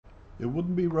It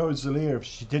wouldn't be Rosalía if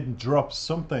she didn't drop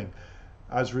something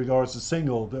as regards the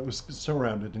single that was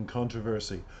surrounded in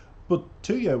controversy. But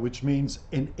TUYA, which means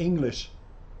in English,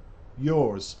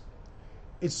 yours,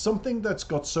 is something that's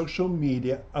got social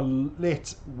media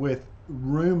alit with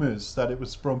rumors that it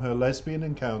was from her lesbian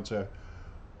encounter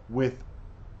with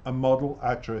a model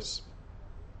actress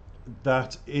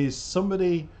that is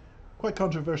somebody quite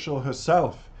controversial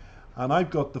herself. And I've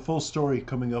got the full story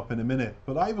coming up in a minute,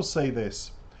 but I will say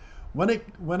this: when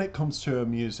it comes to her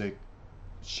music,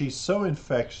 she's so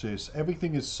infectious,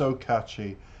 everything is so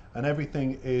catchy, and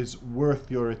everything is worth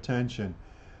your attention,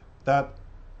 that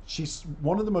she's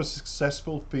one of the most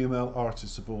successful female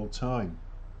artists of all time,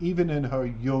 even in her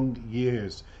young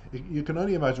years. You can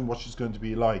only imagine what she's going to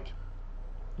be like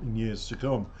in years to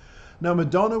come. Now,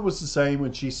 Madonna was the same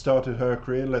when she started her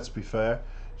career, let's be fair.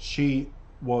 She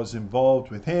was involved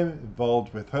with him,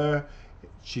 involved with her.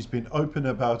 She's been open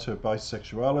about her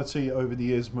bisexuality over the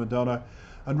years, Madonna.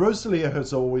 And Rosalía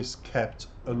has always kept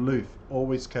aloof,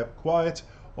 always kept quiet,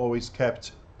 always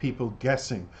kept people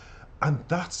guessing. And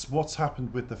that's what's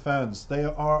happened with the fans. They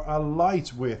are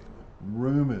alight with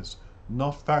rumors,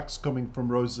 not facts coming from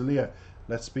Rosalía.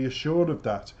 Let's be assured of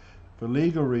that for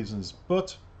legal reasons.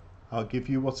 But I'll give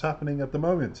you what's happening at the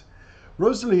moment.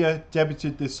 Rosalía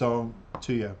debuted this song,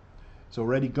 TUYA. It's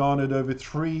already garnered over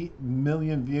 3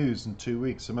 million views in 2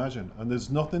 weeks, imagine. And there's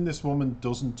nothing this woman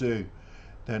doesn't do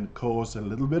than cause a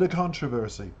little bit of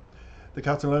controversy. The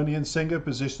Catalonian singer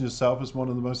positioned herself as one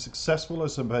of the most successful,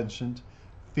 as I mentioned,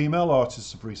 female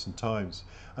artists of recent times.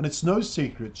 And it's no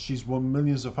secret she's won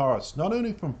millions of hearts, not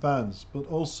only from fans, but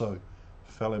also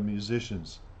fellow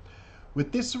musicians.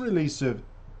 With this release of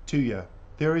TUYA,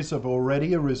 theories have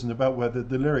already arisen about whether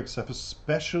the lyrics have a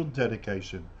special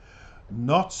dedication,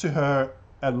 not to her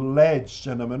alleged,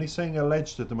 and I'm only saying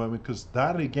alleged at the moment because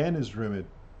that again is rumored,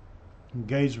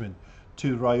 engagement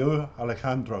to Raúl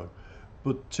Alejandro,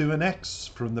 but to an ex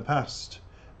from the past.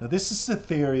 Now, this is the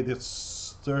theory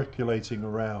that's circulating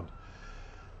around.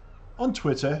 On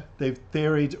Twitter, they've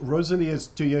theoried Rosalía's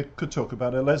TUYA could talk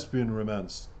about a lesbian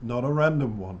romance, not a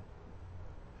random one,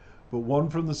 but one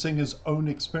from the singer's own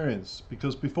experience,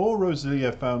 because before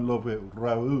Rosalía found love with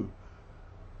Raúl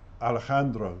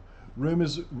Alejandro,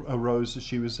 rumors arose that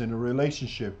she was in a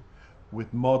relationship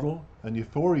with model and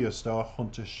Euphoria star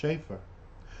Hunter Schafer.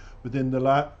 Within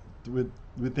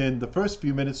the first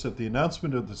few minutes of the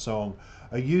announcement of the song,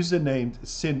 a user named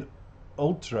Sin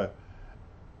Ultra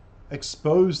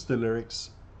exposed the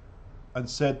lyrics and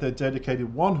said they're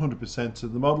dedicated 100% to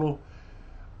the model,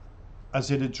 as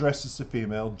it addresses the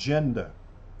female gender.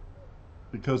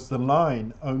 Because the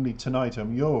line, "Only tonight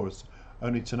I'm yours,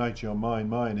 only tonight you're mine,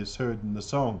 mine," is heard in the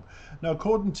song. Now,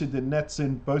 according to the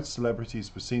Netzin, both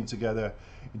celebrities were seen together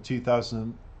in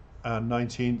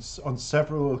 2019 on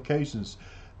several occasions.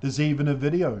 There's even a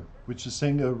video which the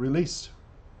singer released,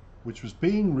 which was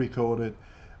being recorded,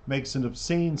 makes an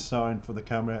obscene sign for the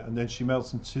camera, and then she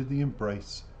melts into the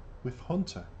embrace with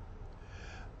Hunter.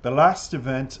 The last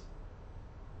event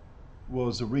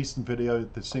was a recent video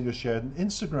the singer shared an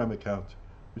Instagram account,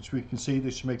 which we can see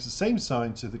that she makes the same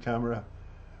sign to the camera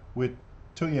with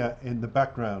TUYA in the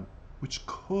background, which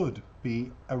could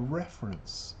be a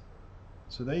reference.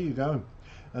 So there you go.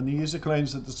 And the user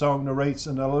claims that the song narrates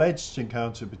an alleged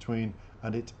encounter between,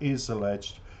 and it is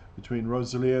alleged, between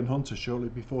Rosalía and Hunter shortly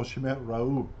before she met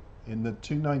Raúl in the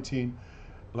 2019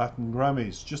 Latin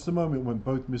Grammys, just a moment when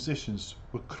both musicians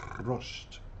were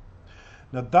crushed.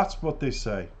 Now that's what they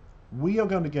say. We are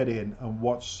going to get in and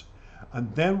watch,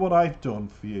 and then what I've done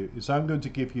for you is I'm going to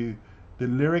give you the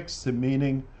lyrics, the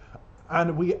meaning,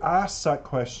 and we ask that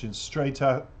question straight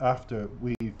after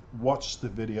we've watched the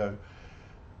video.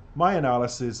 My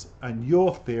analysis and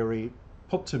your theory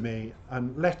put to me,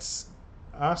 and let's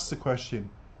ask the question,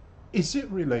 is it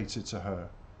related to her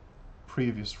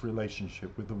previous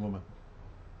relationship with the woman?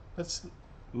 Let's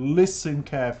listen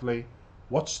carefully,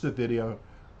 watch the video,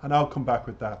 and I'll come back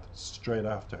with that straight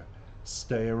after.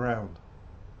 Stay around.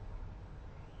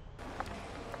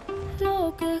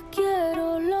 Lo que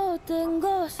quiero lo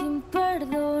tengo sin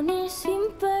perdón y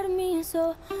sin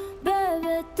permiso.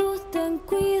 Bebé, tú ten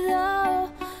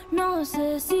cuidado. No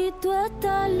sé si tú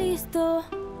estás listo.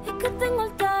 Es que tengo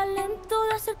el talento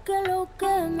de hacer que lo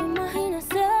que me imagine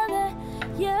se dé.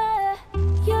 Yeah.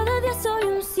 Yo de 10 soy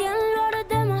un 100, lo haré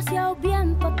demasiado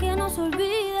bien pa' que no se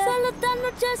olvide. Solo esta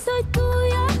noche soy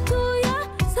tuya, tuya.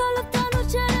 Solo esta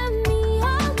noche eres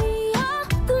mía, mía.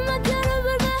 Tú me quieres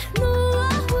ver desnuda,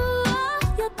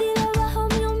 y a ti debajo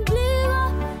mi ombligo.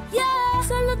 Yeah.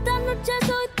 Solo esta noche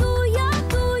soy tuya,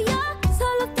 tuya.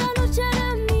 Solo esta noche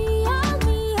eres mía,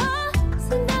 mía.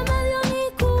 Sin remedio ni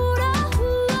cura,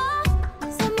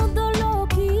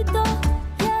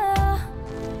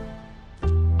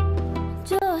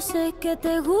 que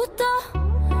te gusta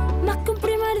más que un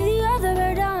primer día de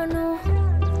verano.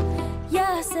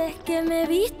 Ya sé que me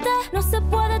viste, no se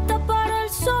puede tapar el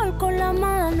sol con la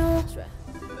mano.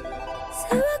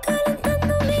 Se va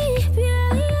calentando mi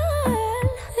piel,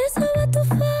 eso va a tu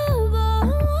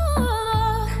favor.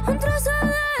 Un trozo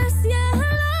de cielo,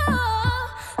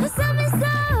 ese es mi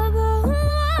sabor.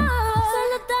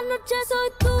 Solo esta noche soy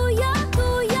tuya,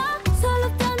 tuya. Solo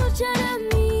esta noche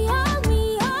eres mía,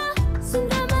 mía. Sin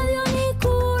remedio ni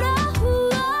cura,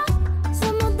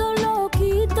 somos dos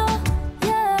loquitos,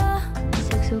 yeah.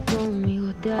 Sexo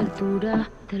conmigo de altura,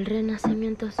 del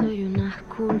renacimiento soy una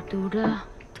escultura.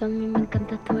 A mí me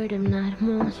encanta, tú eres una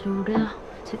hermosura.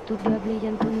 Soy tu diablilla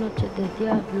en tus noches de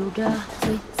diablura.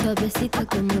 Soy suavecita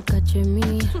como el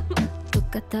cachemir.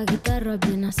 Toca esta guitarra,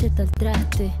 bien acierta el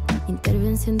traste.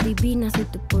 Intervención divina, soy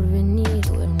tu porvenir.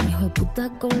 Tú eres un hijo de puta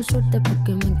con suerte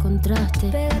porque me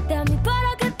encontraste. Pégate a mí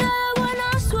para que te dé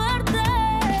buena suerte.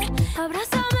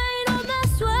 Abrázame y no me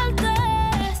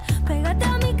sueltes. Pégate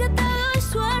a mí que te doy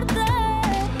suerte.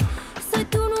 Soy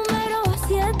tu número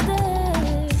 7.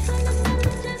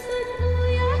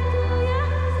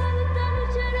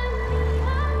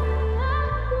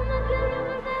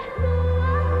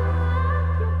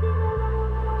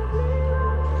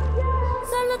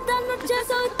 Ya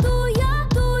soy tuya,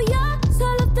 tuya,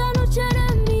 solo esta noche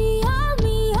eres mía,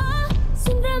 mía.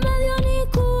 Sin remedio ni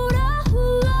cura,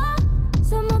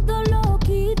 somos dos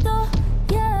loquitos,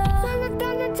 yeah. Solo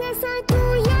esta noche soy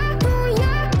tuya,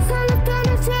 tuya, solo esta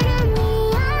noche eres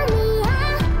mía, mía.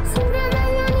 Sin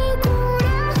remedio ni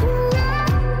cura,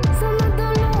 somos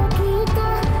dos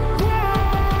loquitos, yeah.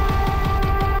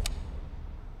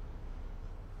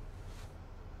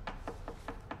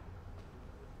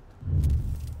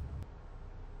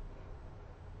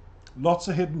 Lots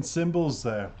of hidden symbols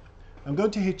there. I'm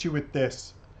going to hit you with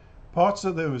this. Parts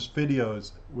of those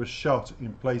videos were shot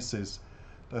in places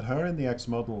that her and the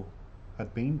ex-model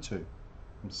had been to.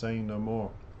 I'm saying no more.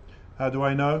 How do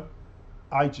I know?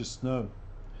 I just know.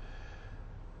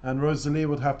 And ROSALÍA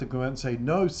would have to go out and say,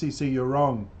 no, CC, you're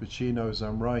wrong, but she knows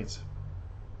I'm right.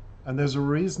 And there's a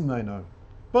reason I know.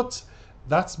 But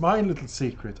that's my little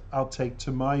secret I'll take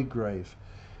to my grave.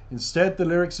 Instead, the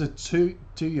lyrics of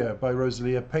TUYA by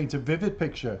ROSALÍA paint a vivid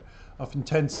picture of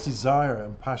intense desire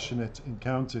and passionate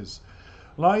encounters.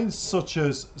 Lines such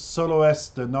as solo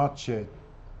esta noche,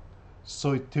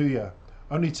 soy tuya,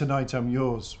 only tonight I'm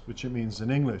yours, which it means in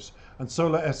English, and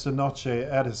solo esta noche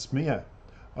eres mía,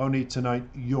 only tonight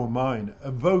you're mine,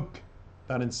 evoke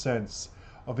that sense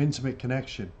of intimate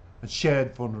connection and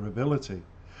shared vulnerability.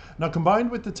 Now,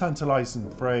 combined with the tantalizing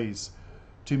phrase,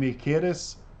 tú me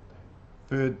quieres,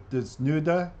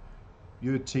 desnuda,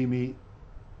 yo te mi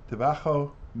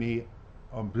debajo, mi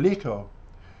ombligo,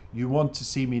 you want to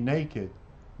see me naked,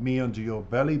 me under your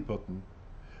belly button.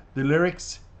 The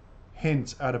lyrics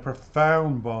hint at a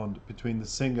profound bond between the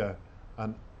singer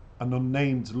and an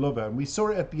unnamed lover, and we saw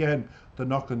it at the end, the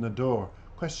knock on the door.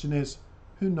 Question is,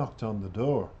 who knocked on the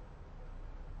door?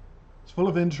 It's full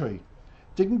of intrigue.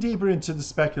 Digging deeper into the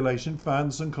speculation,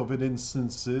 fans uncovered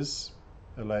instances,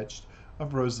 alleged,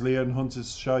 of ROSALÍA and Hunter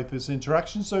Schafer's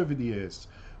interactions over the years.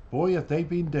 Boy, have they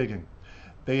been digging.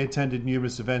 They attended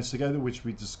numerous events together, which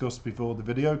we discussed before the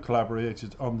video,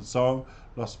 collaborated on the song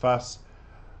Los Fast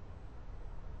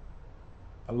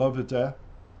Olvide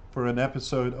for an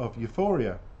episode of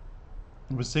Euphoria,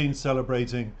 and were seen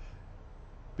celebrating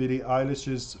Billie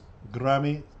Eilish's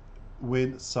Grammy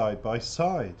win side by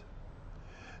side.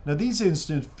 Now, these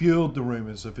incidents fueled the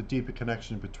rumours of a deeper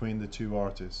connection between the two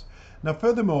artists. Now,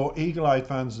 furthermore, eagle-eyed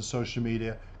fans on social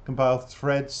media compiled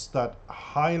threads that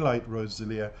highlight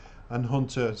ROSALÍA and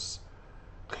Hunter's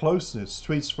closeness.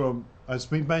 Tweets from, as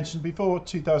we mentioned before,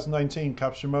 2019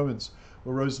 capture moments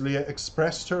where ROSALÍA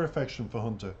expressed her affection for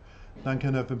Hunter,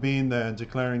 thanking her for being there and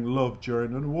declaring love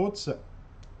during an awards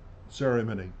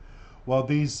ceremony. While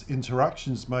these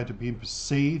interactions might have been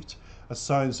perceived as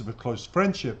signs of a close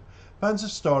friendship, fans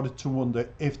have started to wonder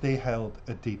if they held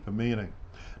a deeper meaning.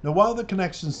 Now, while the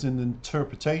connections and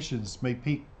interpretations may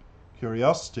pique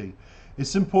curiosity,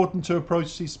 it's important to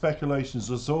approach these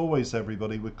speculations, as always,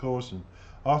 everybody, with caution.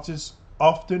 Artists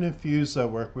often infuse their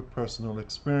work with personal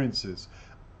experiences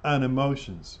and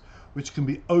emotions, which can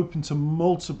be open to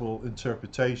multiple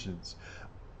interpretations.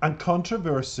 And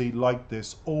controversy like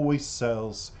this always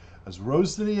sells, as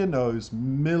ROSALÍA knows,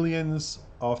 millions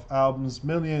of albums,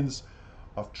 millions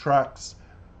of tracks,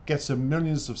 gets her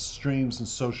millions of streams on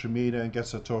social media and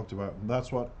gets her talked about, and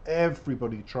that's what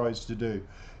everybody tries to do.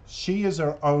 She is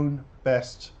her own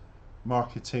best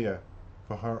marketeer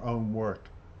for her own work,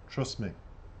 trust me.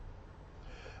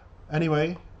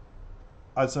 Anyway,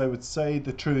 as I would say,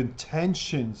 the true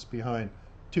intentions behind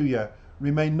TUYA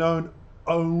remain known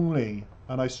only,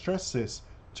 and I stress this,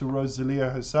 to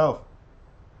ROSALÍA herself.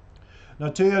 Now,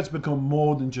 TUYA has become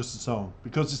more than just a song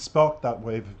because it sparked that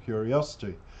wave of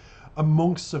curiosity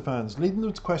amongst the fans, leading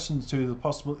them to question the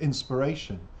possible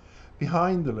inspiration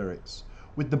behind the lyrics.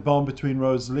 With the bond between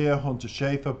ROSALÍA, Hunter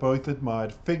Schafer, both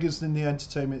admired figures in the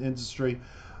entertainment industry,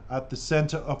 at the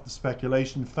center of the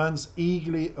speculation, fans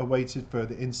eagerly awaited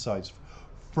further insights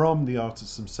from the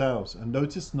artists themselves, and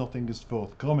noticed nothing is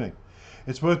forthcoming.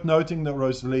 It's worth noting that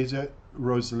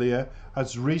ROSALÍA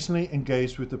has recently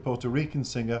engaged with the Puerto Rican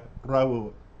singer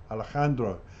Raúl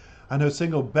Alejandro, and her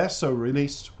single Beso,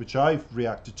 released, which I've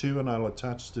reacted to and I'll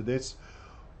attach to this,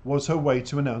 was her way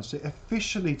to announce it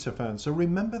officially to fans. So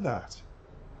remember that.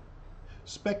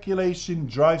 Speculation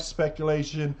drives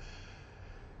speculation.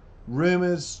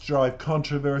 Rumors drive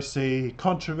controversy.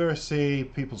 Controversy,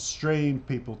 people stream,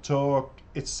 people talk.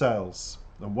 It sells.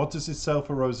 And what does it sell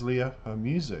for ROSALÍA? Her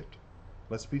music.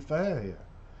 Let's be fair here.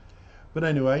 But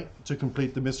anyway, to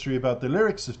complete the mystery about the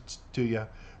lyrics of TUYA,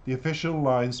 the official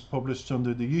lines published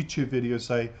under the YouTube video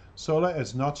say, "Solo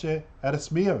es noche, eres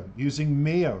mío," using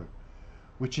mío,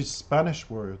 which is Spanish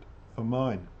word for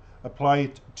mine. Apply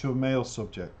it to a male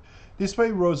subject. This way,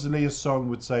 ROSALÍA's song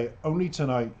would say, "Only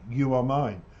tonight, you are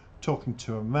mine," talking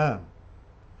to a man.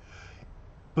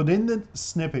 But in the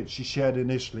snippet she shared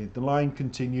initially, the line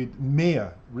continued,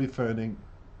 "Mía," referring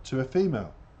to a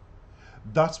female.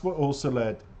 That's what also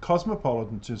led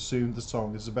Cosmopolitan to assume the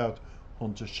song is about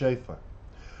Hunter Schafer.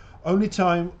 Only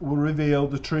time will reveal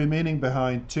the true meaning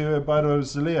behind TUYA by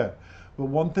ROSALÍA, but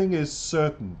one thing is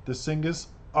certain, the singer's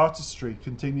artistry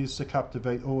continues to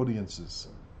captivate audiences.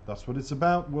 That's what it's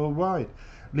about worldwide,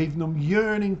 leaving them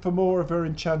yearning for more of her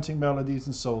enchanting melodies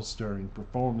and soul-stirring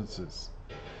performances.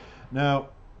 Now,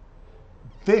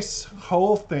 this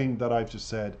whole thing that I've just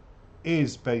said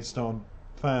is based on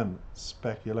fan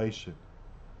speculation,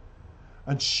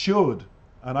 and should,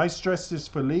 and I stress this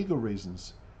for legal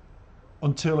reasons,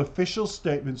 until official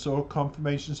statements or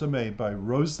confirmations are made by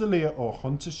ROSALÍA or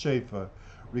Hunter Schafer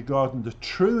regarding the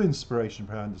true inspiration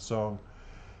behind the song,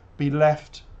 be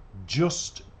left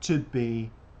just to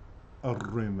be a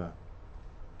rumor.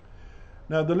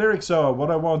 Now, the lyrics are,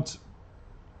 "What I want,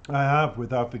 I have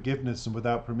without forgiveness and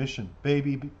without permission.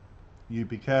 Baby, you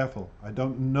be careful. I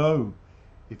don't know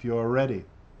if you are ready.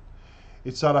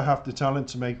 It's that I have the talent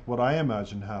to make what I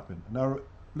imagine happen." Now,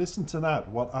 listen to that,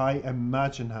 what I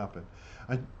imagine happen.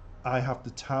 And I have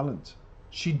the talent.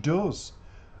 She does.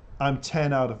 I'm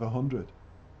 10 out of 100.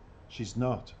 She's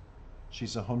not.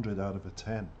 She's 100 out of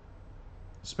 10.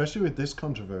 Especially with this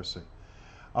controversy.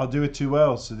 I'll do it too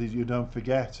well so that you don't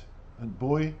forget. And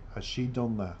boy, has she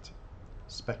done that.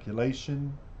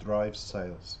 Speculation drives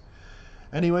sales.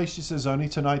 Anyway, she says, "Only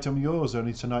tonight I'm yours,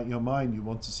 only tonight you're mine. You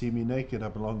want to see me naked, I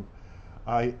belong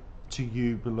to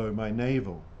you below my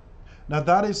navel." Now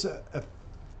that is a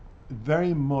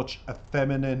very much a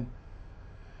feminine.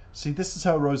 See, this is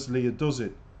how ROSALÍA does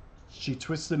it. She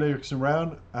twists the lyrics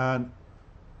around, and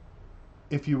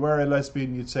if you were a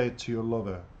lesbian, you'd say it to your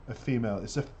lover, a female.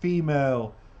 It's a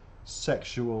female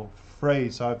sexual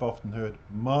phrase I've often heard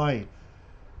my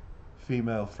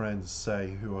female friends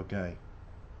say who are gay.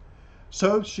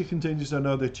 So she continues, "I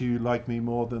know that you like me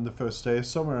more than the first day of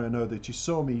summer. I know that you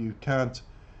saw me. You can't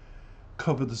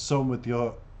cover the sun with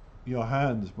your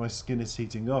hand. My skin is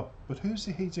heating up." But who's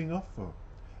it heating up for?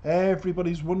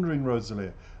 Everybody's wondering,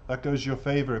 ROSALÍA. That goes your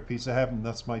favor, a piece of heaven.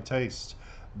 That's my taste.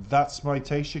 That's my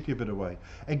taste, you give it away.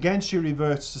 Again, she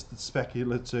reverts to the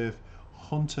speculative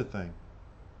Hunter thing.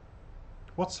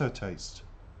 What's her taste?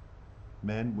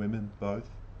 Men, women, both.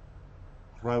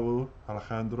 Raúl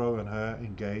Alejandro and her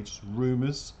engaged.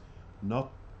 Rumors,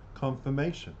 not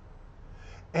confirmation.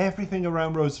 Everything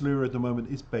around ROSALÍA at the moment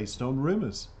is based on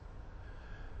rumors.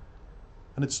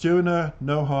 And it's doing her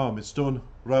no harm. It's done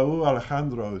Raúl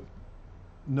Alejandro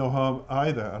no harm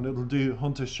either. And it'll do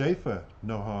Hunter Schafer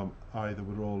no harm either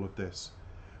with all of this.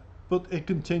 But it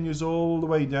continues all the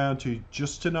way down to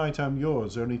 "Just tonight I'm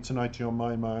yours, only tonight you're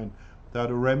mine,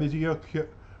 without a remedio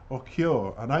or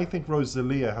cure." And I think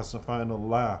ROSALÍA has the final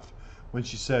laugh when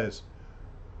she says,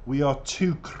 "We are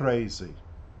too crazy."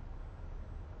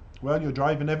 Well, you're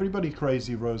driving everybody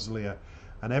crazy, ROSALÍA,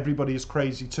 and everybody is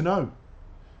crazy to know.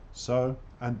 So,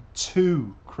 and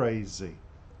too crazy.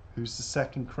 Who's the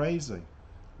second crazy?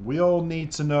 We all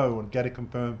need to know and get it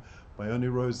confirmed by only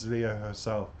ROSALÍA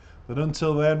herself. But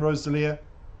until then, ROSALÍA,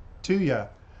 TUYA.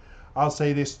 I'll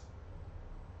say this: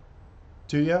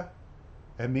 TUYA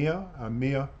es mío, and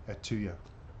mío es tuyo.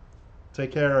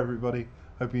 Take care, everybody.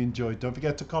 Hope you enjoyed. Don't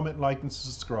forget to comment, like, and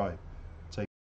subscribe.